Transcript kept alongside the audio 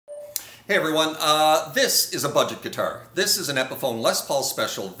Hey everyone, this is a budget guitar. This is an Epiphone Les Paul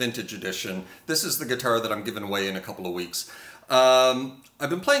Special Vintage Edition. This is the guitar that I'm giving away in a couple of weeks. I've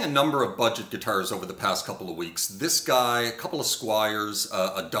been playing a number of budget guitars over the past couple of weeks. This guy, a couple of Squires,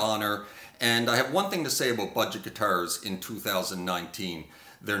 a Donner, and I have one thing to say about budget guitars in 2019.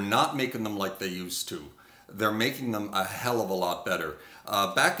 They're not making them like they used to. They're making them a hell of a lot better.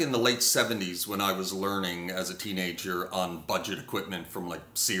 Back in the late 70s when I was learning as a teenager on budget equipment from like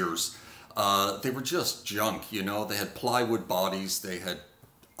Sears, they were just junk, you know. They had plywood bodies, they had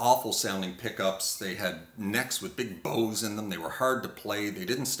awful sounding pickups, they had necks with big bows in them, they were hard to play, they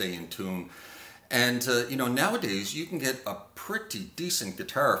didn't stay in tune. And you know, nowadays you can get a pretty decent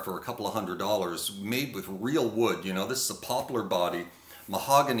guitar for a couple of $100 made with real wood. You know, this is a poplar body,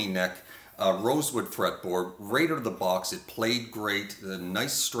 mahogany neck, rosewood fretboard, right out of the box. It played great, a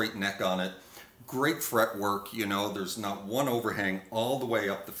nice straight neck on it, great fretwork, you know, there's not one overhang all the way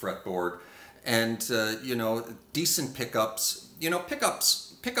up the fretboard, and you know, decent pickups. You know,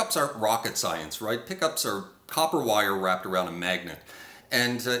 pickups aren't rocket science, right? Pickups are copper wire wrapped around a magnet,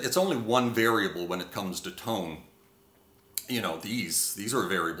 and it's only one variable when it comes to tone. You know, these are a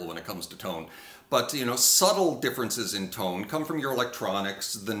variable when it comes to tone. But, you know, subtle differences in tone come from your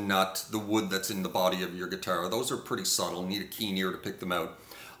electronics, the nut, the wood that's in the body of your guitar. Those are pretty subtle. You need a keen ear to pick them out.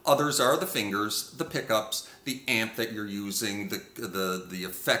 Others are the fingers, the pickups, the amp that you're using, the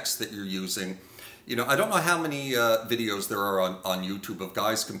effects that you're using. You know, I don't know how many videos there are on YouTube of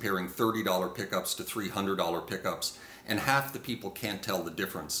guys comparing $30 pickups to $300 pickups, and half the people can't tell the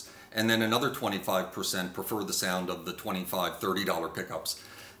difference. And then another 25% prefer the sound of the $25, $30 pickups.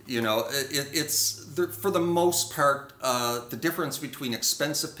 You know, for the most part, the difference between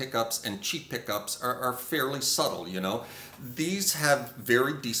expensive pickups and cheap pickups are fairly subtle, you know. These have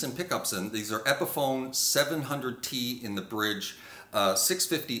very decent pickups, and these are Epiphone 700T in the bridge,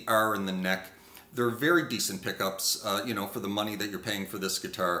 650R in the neck. They're very decent pickups, you know, for the money that you're paying for this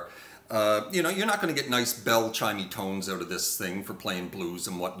guitar. You know, you're not going to get nice bell-chimey tones out of this thing for playing blues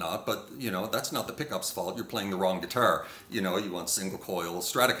and whatnot, but, you know, that's not the pickup's fault. You're playing the wrong guitar. You know, you want single coil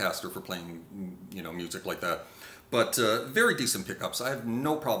Stratocaster for playing, you know, music like that. But very decent pickups. I have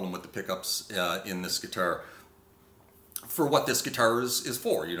no problem with the pickups in this guitar for what this guitar is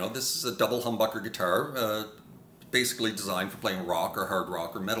for. You know, this is a double humbucker guitar, basically designed for playing rock or hard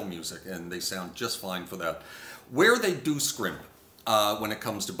rock or metal music, and they sound just fine for that. Where they do scrimp, when it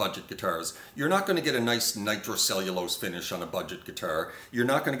comes to budget guitars, you're not going to get a nice nitrocellulose finish on a budget guitar. You're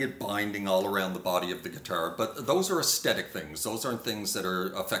not going to get binding all around the body of the guitar, but those are aesthetic things. Those aren't things that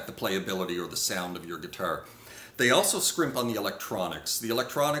affect the playability or the sound of your guitar. They also scrimp on the electronics. The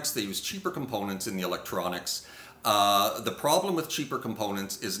electronics, they use cheaper components in the electronics. The problem with cheaper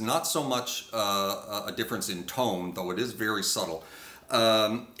components is not so much a difference in tone, though it is very subtle.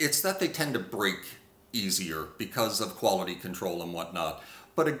 It's that they tend to break easier because of quality control and whatnot.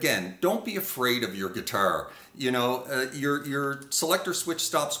 But again, don't be afraid of your guitar. You know, your selector switch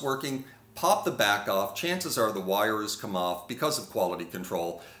stops working, pop the back off. Chances are the wire has come off because of quality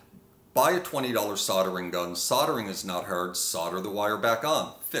control. Buy a $20 soldering gun. Soldering is not hard. Solder the wire back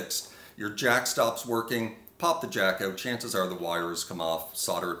on. Fixed. Your jack stops working, pop the jack out. Chances are the wire has come off.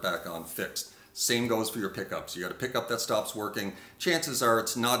 Solder it back on. Fixed. Same goes for your pickups. You got a pickup that stops working. Chances are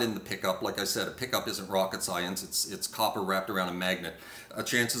it's not in the pickup. Like I said, a pickup isn't rocket science. It's copper wrapped around a magnet.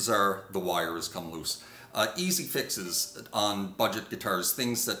 Chances are the wire has come loose. Easy fixes on budget guitars,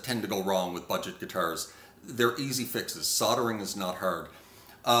 things that tend to go wrong with budget guitars. They're easy fixes. Soldering is not hard.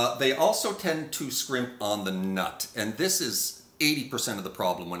 They also tend to scrimp on the nut, and this is 80% of the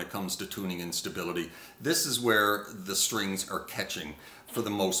problem when it comes to tuning instability. This is where the strings are catching, for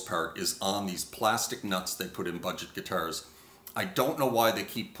the most part, is on these plastic nuts they put in budget guitars. I don't know why they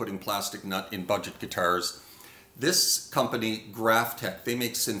keep putting plastic nut in budget guitars. This company, Graphite, they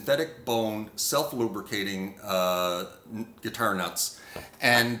make synthetic bone, self-lubricating guitar nuts,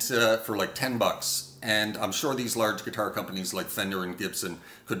 and for like 10 bucks. And I'm sure these large guitar companies like Fender and Gibson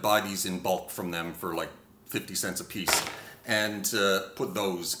could buy these in bulk from them for like 50 cents a piece, and put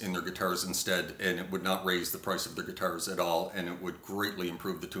those in their guitars instead, and it would not raise the price of their guitars at all, and it would greatly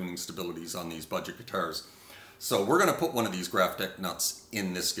improve the tuning stabilities on these budget guitars. So we're going to put one of these Graphite nuts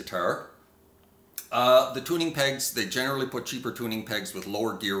in this guitar. The tuning pegs, they generally put cheaper tuning pegs with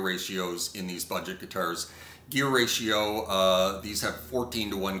lower gear ratios in these budget guitars. Gear ratio, these have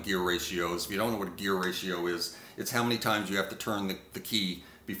 14:1 gear ratios. If you don't know what a gear ratio is, it's how many times you have to turn the key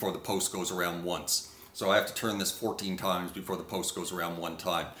before the post goes around once. So I have to turn this 14 times before the post goes around one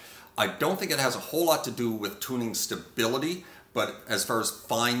time. I don't think it has a whole lot to do with tuning stability, but as far as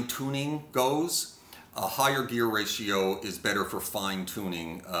fine tuning goes, A higher gear ratio is better for fine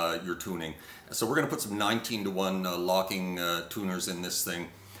tuning your tuning. So we're going to put some 19-to-1 locking tuners in this thing,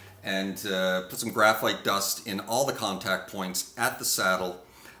 and put some graphite dust in all the contact points at the saddle.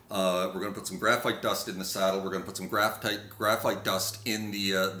 We're going to put some graphite dust in the saddle. We're going to put some graphite dust in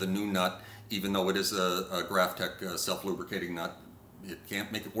the new nut, even though it is a GraphTech self-lubricating nut. It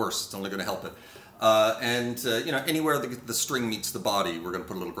can't make it worse. It's only going to help it. You know, anywhere the string meets the body, we're going to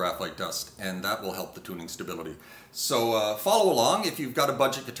put a little graphite dust, and that will help the tuning stability. So follow along. If you've got a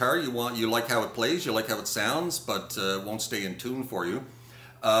budget guitar, you like how it plays, you like how it sounds, but won't stay in tune for you.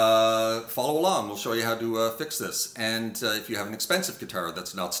 Follow along. We'll show you how to fix this. And if you have an expensive guitar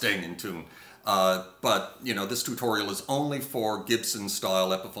that's not staying in tune, but you know, this tutorial is only for Gibson style,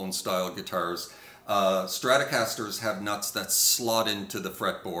 Epiphone style guitars. Stratocasters have nuts that slot into the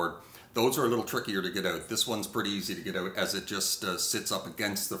fretboard. Those are a little trickier to get out. This one's pretty easy to get out as it just sits up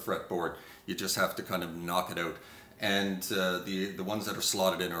against the fretboard. You just have to kind of knock it out. And the ones that are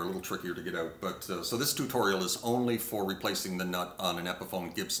slotted in are a little trickier to get out. But so this tutorial is only for replacing the nut on an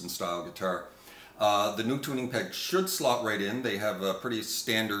Epiphone Gibson style guitar. The new tuning peg should slot right in. They have pretty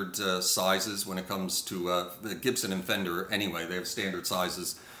standard sizes when it comes to the Gibson and Fender anyway. They have standard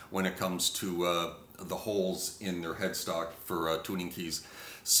sizes when it comes to the holes in their headstock for tuning keys.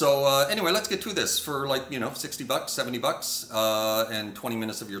 So anyway, let's get to this for, like, you know, 60 bucks, 70 bucks, and 20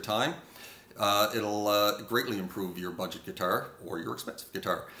 minutes of your time. It'll greatly improve your budget guitar or your expensive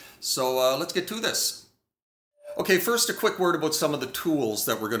guitar. So let's get to this. Okay, first a quick word about some of the tools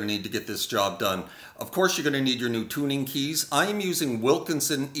that we're going to need to get this job done. Of course, you're going to need your new tuning keys. I am using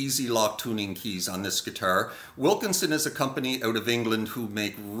Wilkinson Easy Lock tuning keys on this guitar. Wilkinson is a company out of England who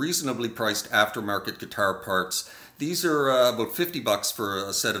make reasonably priced aftermarket guitar parts. These are about 50 bucks for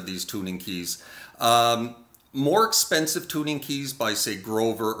a set of these tuning keys. More expensive tuning keys by, say,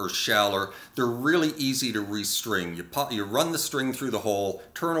 Grover or Schaller, they're really easy to restring. You run the string through the hole,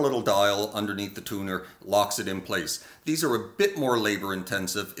 turn a little dial underneath the tuner, locks it in place. These are a bit more labor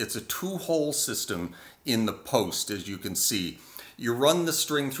intensive. It's a two-hole system in the post, as you can see. You run the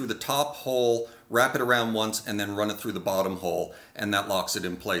string through the top hole, wrap it around once, and then run it through the bottom hole, and that locks it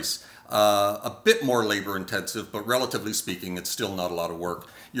in place. A bit more labor intensive, but relatively speaking, it's still not a lot of work.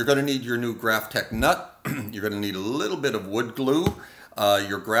 You're going to need your new GraphTech nut. You're going to need a little bit of wood glue,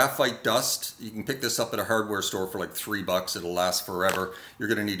 your graphite dust. You can pick this up at a hardware store for like $3. It'll last forever. You're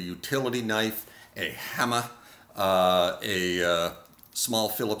going to need a utility knife, a hammer, a small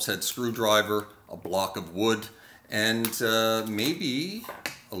Phillips head screwdriver, a block of wood, and maybe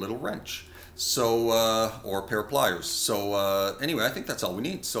a little wrench. So, or a pair of pliers. So anyway, I think that's all we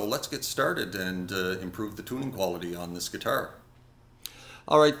need. So let's get started and improve the tuning quality on this guitar.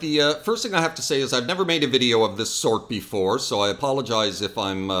 All right, the first thing I have to say is I've never made a video of this sort before, so I apologize if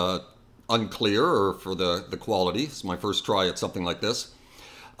I'm unclear or for the quality. It's my first try at something like this.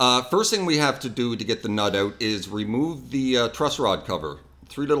 First thing we have to do to get the nut out is remove the truss rod cover.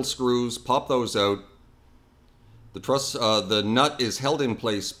 3 little screws, pop those out. The nut is held in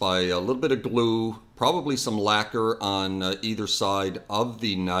place by a little bit of glue, probably some lacquer on either side of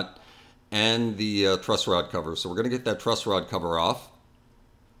the nut and the truss rod cover. So we're going to get that truss rod cover off.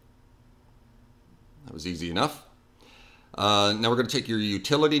 That was easy enough. Now we're going to take your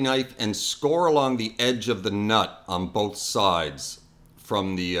utility knife and score along the edge of the nut on both sides.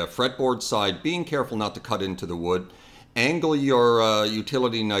 From the fretboard side, being careful not to cut into the wood. Angle your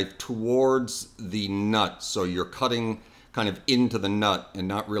utility knife towards the nut, so you're cutting kind of into the nut and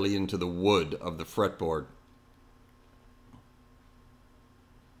not really into the wood of the fretboard.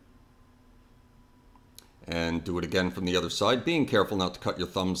 And do it again from the other side, being careful not to cut your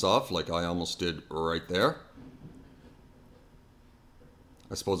thumbs off like I almost did right there.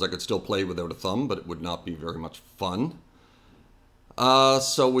 I suppose I could still play without a thumb, but it would not be very much fun.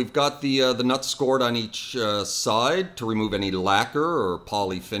 So we've got the nut scored on each side to remove any lacquer or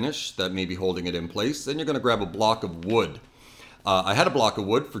poly finish that may be holding it in place. Then you're going to grab a block of wood. I had a block of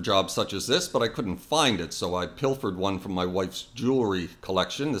wood for jobs such as this, but I couldn't find it, so I pilfered one from my wife's jewelry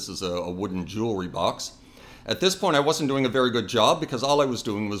collection. This is a wooden jewelry box. At this point, I wasn't doing a very good job because all I was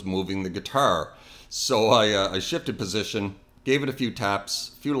doing was moving the guitar. So I shifted position, gave it a few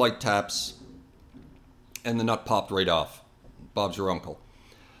taps, a few light taps, and the nut popped right off. Bob's your uncle.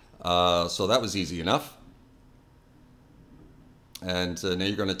 So that was easy enough. And now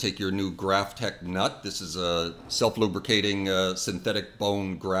you're going to take your new GraphTech nut. This is a self-lubricating synthetic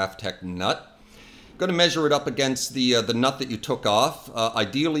bone GraphTech nut. Going to measure it up against the nut that you took off.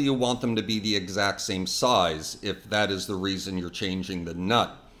 Ideally, you want them to be the exact same size if that is the reason you're changing the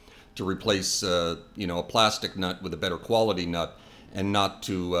nut to replace you know, a plastic nut with a better quality nut. and not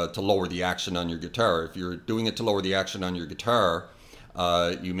to lower the action on your guitar. If you're doing it to lower the action on your guitar,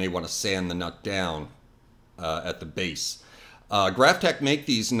 you may want to sand the nut down at the base. Graphtec make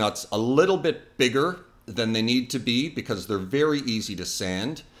these nuts a little bit bigger than they need to be because they're very easy to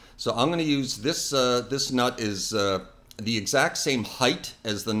sand. So I'm going to use this. This nut is the exact same height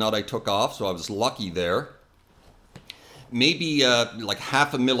as the nut I took off, so I was lucky there. Maybe like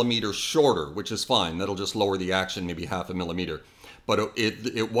 1/2 millimeter shorter, which is fine. That'll just lower the action maybe 1/2 millimeter. But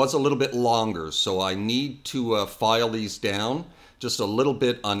it was a little bit longer, so I need to file these down just a little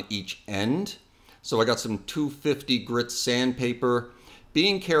bit on each end. So I got some 250 grit sandpaper.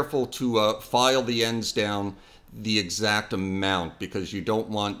 Being careful to file the ends down the exact amount because you don't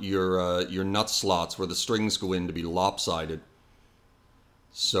want your nut slots where the strings go in to be lopsided.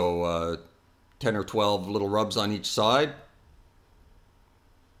 So 10 or 12 little rubs on each side.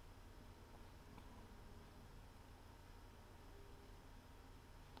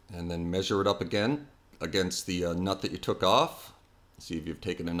 And then measure it up again against the nut that you took off. See if you've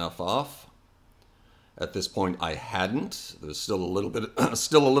taken enough off. At this point, I hadn't. There's still a little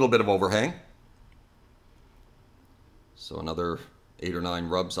bit of overhang. So another 8 or 9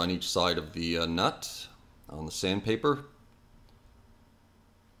 rubs on each side of the nut on the sandpaper.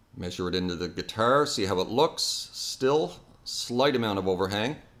 Measure it into the guitar, see how it looks. Still slight amount of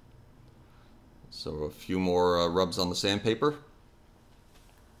overhang. So a few more rubs on the sandpaper.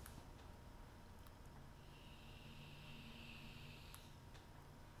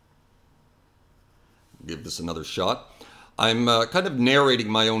 Give this another shot. I'm kind of narrating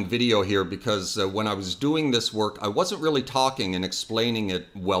my own video here because when I was doing this work, I wasn't really talking and explaining it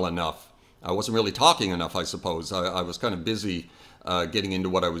well enough. I wasn't really talking enough, I suppose. I was kind of busy getting into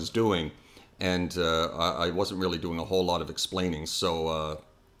what I was doing, and I wasn't really doing a whole lot of explaining. So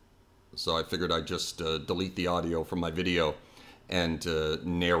I figured I'd just delete the audio from my video and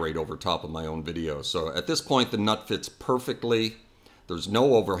narrate over top of my own video. So at this point, the nut fits perfectly. There's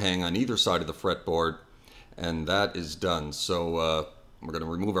no overhang on either side of the fretboard. And that is done. So we're going to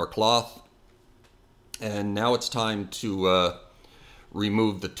remove our cloth. And now it's time to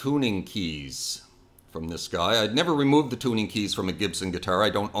remove the tuning keys from this guy. I'd never removed the tuning keys from a Gibson guitar. I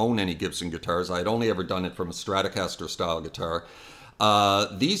don't own any Gibson guitars. I'd only ever done it from a Stratocaster style guitar.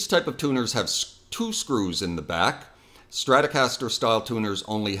 These type of tuners have 2 screws in the back. Stratocaster style tuners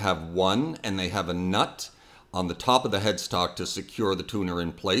only have 1, and they have a nut on the top of the headstock to secure the tuner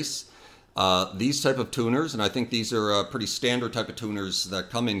in place. These type of tuners, and I think these are pretty standard type of tuners that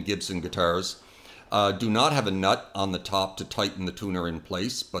come in Gibson guitars, do not have a nut on the top to tighten the tuner in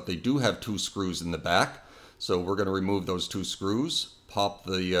place, but they do have 2 screws in the back. So we're going to remove those 2 screws, pop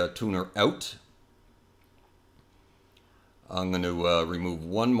the tuner out. I'm going to remove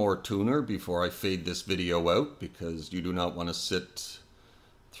 1 more tuner before I fade this video out because you do not want to sit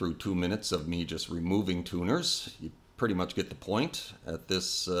through 2 minutes of me just removing tuners. You pretty much get the point at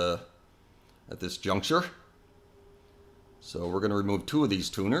this juncture. So we're going to remove 2 of these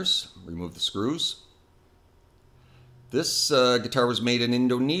tuners, remove the screws. This guitar was made in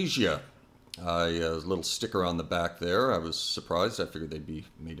Indonesia. There's a little sticker on the back there. I was surprised. I figured they'd be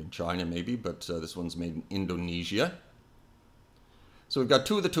made in China maybe, but this one's made in Indonesia. So we've got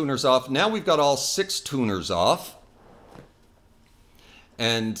 2 of the tuners off. Now we've got all 6 tuners off.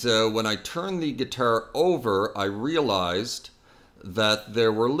 And when I turned the guitar over, I realized that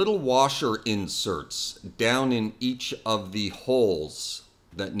there were little washer inserts down in each of the holes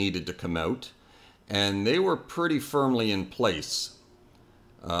that needed to come out, and they were pretty firmly in place.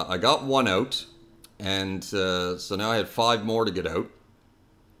 I got 1 out, and so now I had 5 more to get out,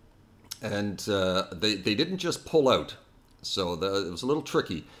 and they didn't just pull out, so it was a little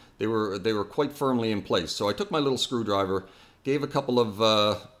tricky. They were quite firmly in place. So I took my little screwdriver, gave a couple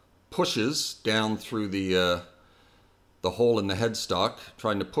of pushes down through the hole in the headstock,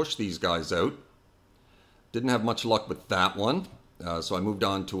 trying to push these guys out. Didn't have much luck with that one, so I moved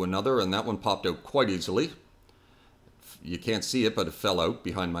on to another, and that one popped out quite easily. You can't see it, but it fell out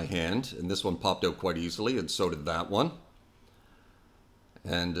behind my hand, and this one popped out quite easily, and so did that one.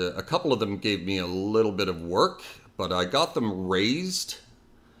 And a couple of them gave me a little bit of work, but I got them raised,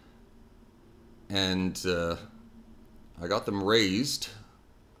 and I got them raised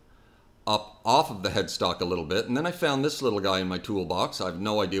up off of the headstock a little bit, and then I found this little guy in my toolbox. I have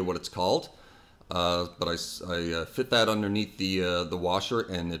no idea what it's called, but I fit that underneath the washer,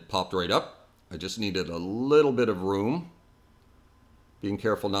 and it popped right up. I just needed a little bit of room. Being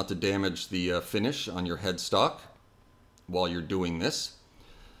careful not to damage the finish on your headstock while you're doing this.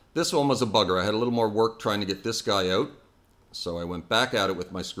 This one was a bugger. I had a little more work trying to get this guy out, so I went back at it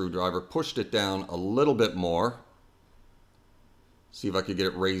with my screwdriver, pushed it down a little bit more, See if I could get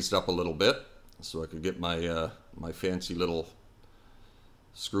it raised up a little bit so I could get my my fancy little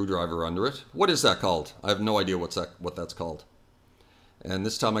screwdriver under it. What is that called? I have no idea what that's called. And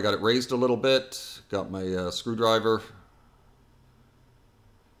this time I got it raised a little bit, got my screwdriver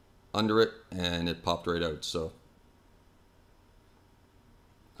under it, and it popped right out. So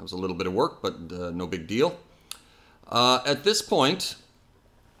that was a little bit of work, but no big deal. At this point,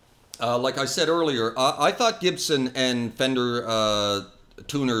 like I said earlier, I thought Gibson and Fender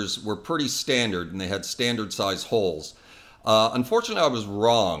tuners were pretty standard, and they had standard size holes. Unfortunately, I was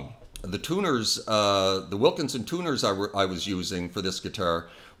wrong. The tuners, the Wilkinson tuners I was using for this guitar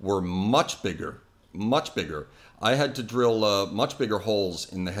were much bigger, much bigger. I had to drill much bigger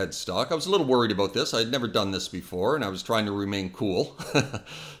holes in the headstock. I was a little worried about this. I had never done this before, and I was trying to remain cool,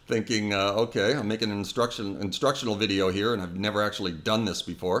 thinking, okay, I'm making an instructional video here, and I've never actually done this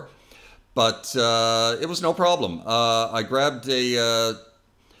before. But it was no problem. I grabbed a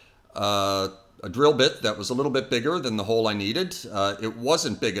drill bit that was a little bit bigger than the hole I needed. It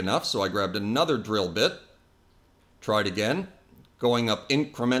wasn't big enough, so I grabbed another drill bit, tried again, going up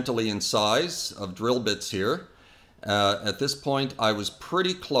incrementally in size of drill bits here. At this point, I was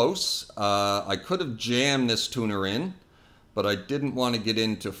pretty close. I could have jammed this tuner in, but I didn't want to get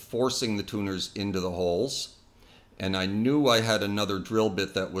into forcing the tuners into the holes. And I knew I had another drill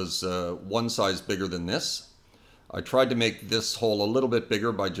bit that was one size bigger than this. I tried to make this hole a little bit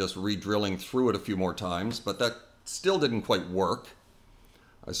bigger by just re-drilling through it a few more times, but that still didn't quite work.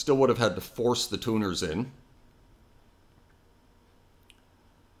 I still would have had to force the tuners in.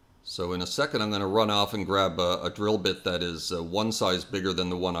 So in a second, I'm going to run off and grab a drill bit that is one size bigger than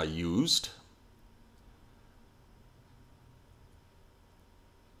the one I used.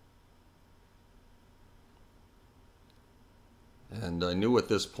 And I knew at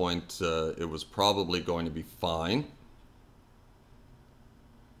this point it was probably going to be fine.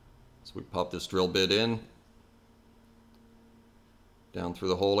 So we pop this drill bit in, down through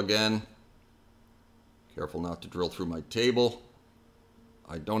the hole again. Careful not to drill through my table.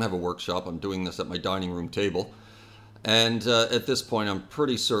 I don't have a workshop. I'm doing this at my dining room table. And at this point, I'm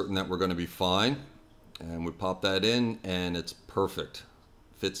pretty certain that we're going to be fine. And we pop that in, and it's perfect.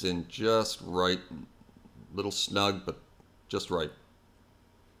 Fits in just right. A little snug, but just right.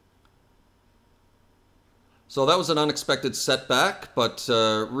 So that was an unexpected setback, but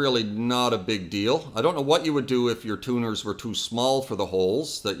really not a big deal. I don't know what you would do if your tuners were too small for the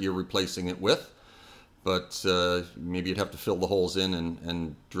holes that you're replacing it with. But maybe you'd have to fill the holes in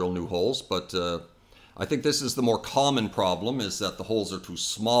and drill new holes. But I think this is the more common problem, is that the holes are too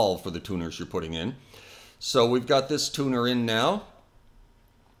small for the tuners you're putting in. So we've got this tuner in now.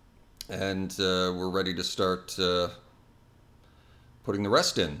 And we're ready to start putting the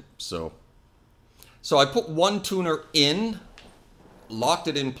rest in. So I put one tuner in, locked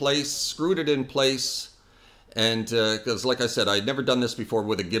it in place, screwed it in place. And because like I said, I had never done this before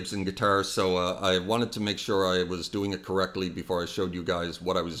with a Gibson guitar, so I wanted to make sure I was doing it correctly before I showed you guys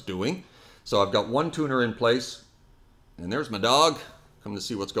what I was doing. So I've got one tuner in place, and there's my dog. Come to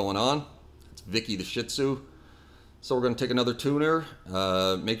see what's going on. It's Vicky the Shih Tzu. So we're going to take another tuner.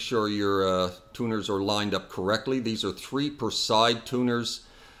 Make sure your tuners are lined up correctly. These are 3 per side tuners.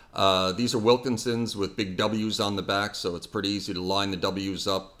 These are Wilkinsons with big W's on the back, so it's pretty easy to line the W's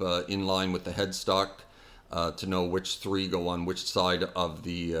up in line with the headstock. To know which 3 go on which side of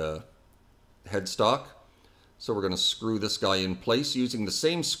the headstock. So we're going to screw this guy in place using the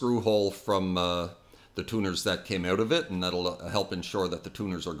same screw hole from the tuners that came out of it, and that'll help ensure that the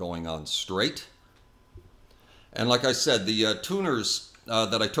tuners are going on straight. And like I said, the tuners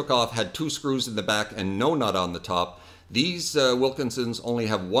that I took off had 2 screws in the back and no nut on the top. These Wilkinsons only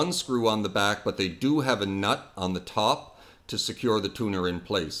have 1 screw on the back, but they do have a nut on the top to secure the tuner in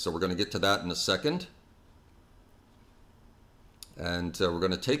place. So we're going to get to that in a second. And we're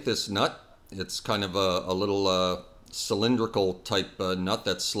going to take this nut. It's kind of a little cylindrical type nut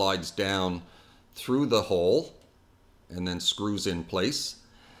that slides down through the hole and then screws in place.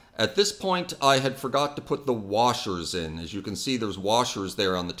 At this point, I had forgot to put the washers in. As you can see, there's washers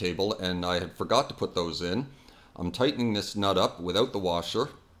there on the table, and I had forgot to put those in. I'm tightening this nut up without the washer.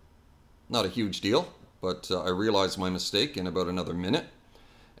 Not a huge deal, but I realized my mistake in about another minute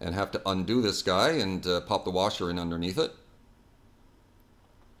and have to undo this guy and pop the washer in underneath it.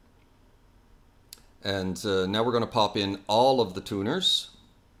 And now we're going to pop in all of the tuners,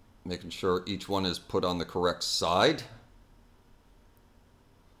 making sure each one is put on the correct side.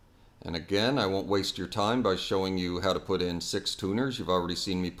 And again, I won't waste your time by showing you how to put in 6 tuners. You've already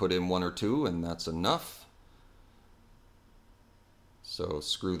seen me put in 1 or 2, and that's enough. So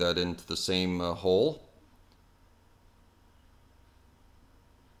screw that into the same hole.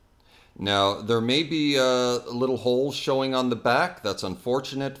 Now, there may be little holes showing on the back. That's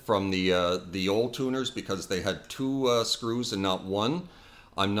unfortunate from the old tuners because they had two screws and not one.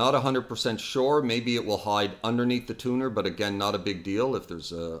 I'm not 100% sure. Maybe it will hide underneath the tuner, but again, not a big deal if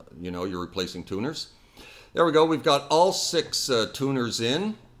there's, you know, you're replacing tuners. There we go. We've got all 6 tuners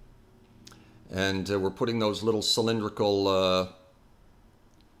in, and we're putting those little cylindrical... oh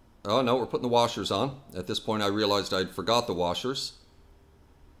no, we're putting the washers on. At this point, I realized I'd forgot the washers.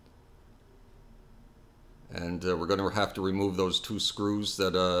 And we're going to have to remove those 2 screws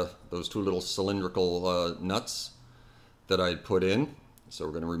that, those 2 little cylindrical nuts that I had put in. So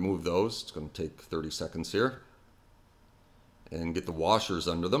we're going to remove those. It's going to take 30 seconds here. And get the washers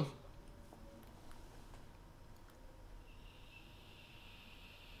under them.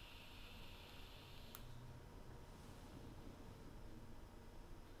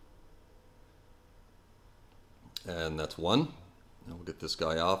 And that's one. Now we'll get this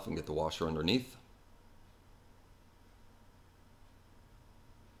guy off and get the washer underneath.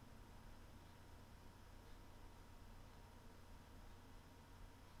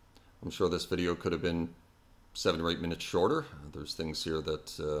 I'm sure this video could have been 7 or 8 minutes shorter. There's things here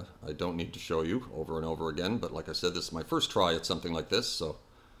that I don't need to show you over and over again, but like I said, this is my first try at something like this, so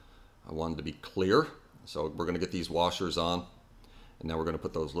I wanted to be clear. So we're going to get these washers on, and now we're going to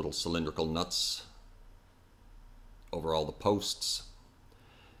put those little cylindrical nuts over all the posts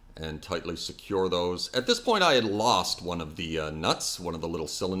and tightly secure those. At this point, I had lost one of the nuts, one of the little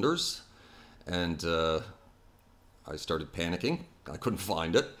cylinders, and I started panicking. I couldn't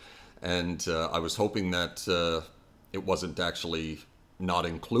find it. And I was hoping that it wasn't actually not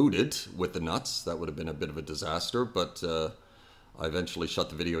included with the nuts. That would have been a bit of a disaster, but I eventually shut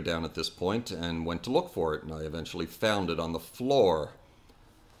the video down at this point and went to look for it, and I eventually found it on the floor.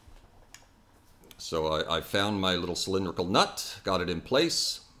 So I found my little cylindrical nut, got it in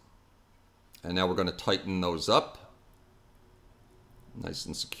place, and now we're going to tighten those up. Nice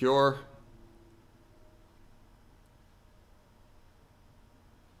and secure.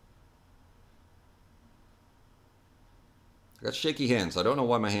 I got shaky hands. I don't know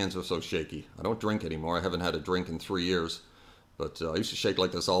why my hands are so shaky. I don't drink anymore. I haven't had a drink in 3 years. But I used to shake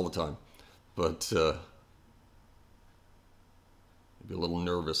like this all the time. But I'd be a little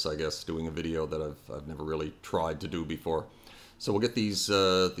nervous, I guess, doing a video that I've never really tried to do before. So we'll get these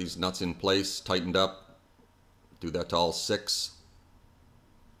nuts in place, tightened up. Do that to all 6.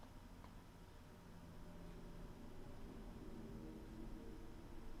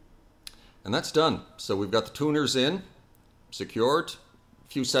 And that's done. So we've got the tuners in. Secured. A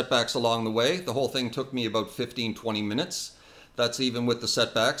few setbacks along the way. The whole thing took me about 15-20 minutes. That's even with the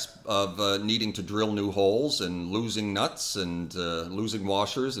setbacks of needing to drill new holes and losing nuts and losing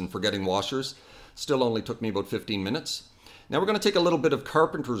washers and forgetting washers. Still only took me about 15 minutes. Now we're going to take a little bit of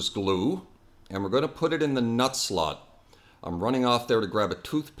carpenter's glue and we're going to put it in the nut slot. I'm running off there to grab a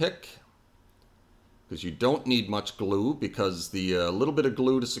toothpick because you don't need much glue, because the little bit of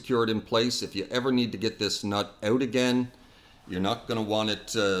glue to secure it in place, if you ever need to get this nut out again, you're not going to want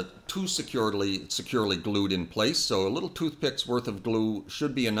it too securely glued in place. So a little toothpick's worth of glue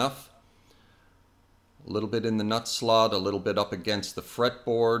should be enough. A little bit in the nut slot, a little bit up against the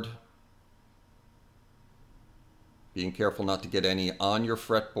fretboard. Being careful not to get any on your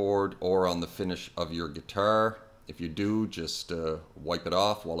fretboard or on the finish of your guitar. If you do, just wipe it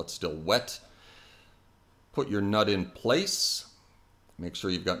off while it's still wet. Put your nut in place. Make sure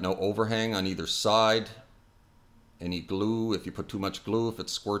you've got no overhang on either side. Any glue, if you put too much glue, if it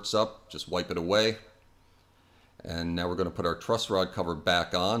squirts up, just wipe it away. And now we're going to put our truss rod cover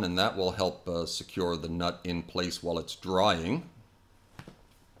back on, and that will help secure the nut in place while it's drying.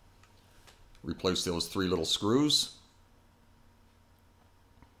 Replace those 3 little screws.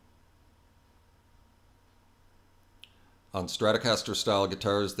 On Stratocaster style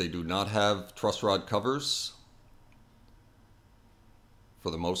guitars, they do not have truss rod covers. For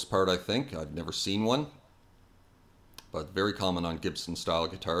the most part, I think. I've never seen one. But very common on Gibson style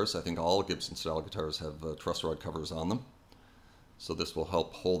guitars. I think all Gibson style guitars have truss rod covers on them. So this will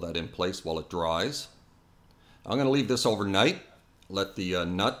help hold that in place while it dries. I'm going to leave this overnight. Let the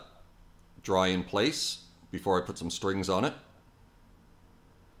nut dry in place before I put some strings on it.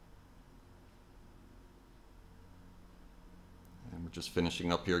 And we're just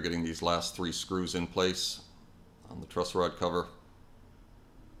finishing up here, getting these last 3 screws in place on the truss rod cover.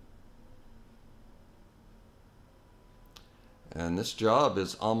 And this job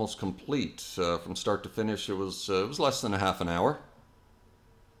is almost complete. From start to finish, it was less than a half an hour.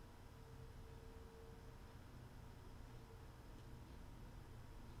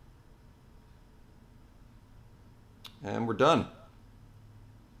 And we're done.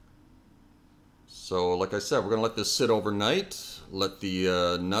 So like I said, we're going to let this sit overnight, let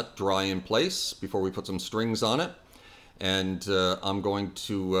the nut dry in place before we put some strings on it. And I'm going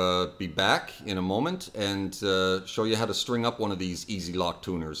to be back in a moment and show you how to string up one of these Easy Lock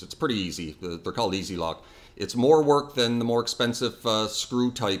tuners. It's pretty easy. They're called Easy Lock. It's more work than the more expensive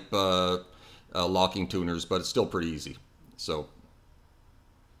screw type locking tuners, but it's still pretty easy. So,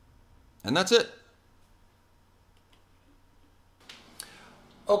 and that's it.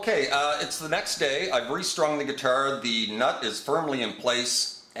 Okay, it's the next day. I've restrung the guitar. The nut is firmly in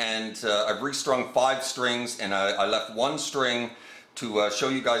place, and I've restrung 5 strings, and I left 1 string to show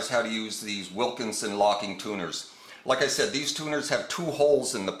you guys how to use these Wilkinson locking tuners. Like I said, these tuners have 2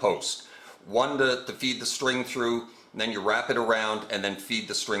 holes in the post. One to feed the string through, and then you wrap it around and then feed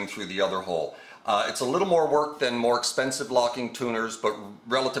the string through the other hole. It's a little more work than more expensive locking tuners, but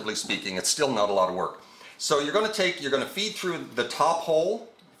relatively speaking, it's still not a lot of work. So you're going to feed through the top hole.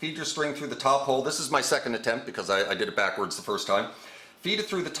 Feed your string through the top hole. This is my second attempt because I did it backwards the first time. Feed it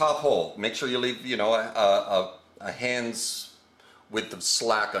through the top hole. Make sure you leave, you know, a hand's width of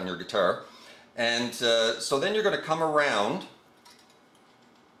slack on your guitar. And so then you're going to come around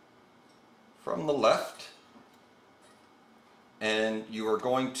from the left, and you are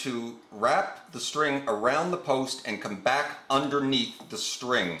going to wrap the string around the post and come back underneath the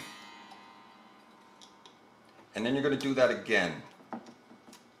string. And then you're going to do that again.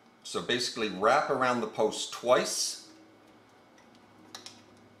 So basically wrap around the post twice,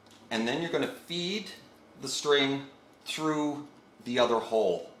 and then you're going to feed the string through the other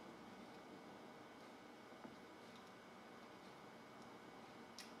hole.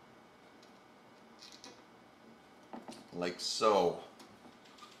 Like so.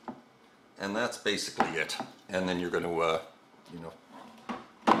 And that's basically it. And then you're going to, you know,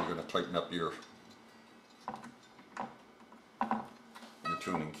 you're going to tighten up your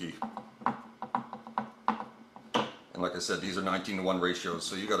tuning key. And like I said, these are 19:1 ratios,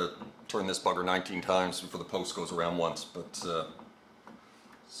 so you got to turn this bugger 19 times before the post goes around once. But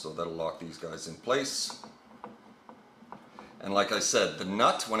so that'll lock these guys in place. And like I said, the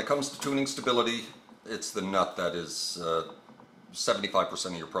nut, when it comes to tuning stability, it's the nut that is 75%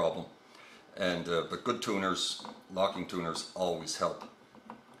 of your problem. And but good tuners, locking tuners, always help.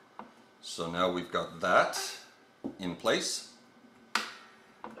 So now we've got that in place.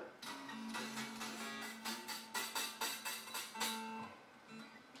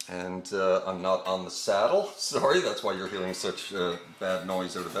 And I'm not on the saddle. Sorry, that's why you're hearing such bad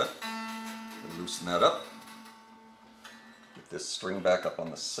noise out of that. Loosen that up. Get this string back up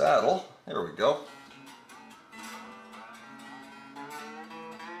on the saddle. There we go.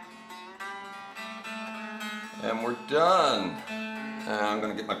 And we're done. And I'm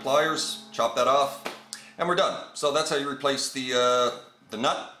going to get my pliers, chop that off, and we're done. So that's how you replace the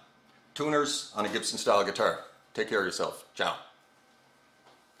nut tuners on a Gibson style guitar. Take care of yourself. Ciao.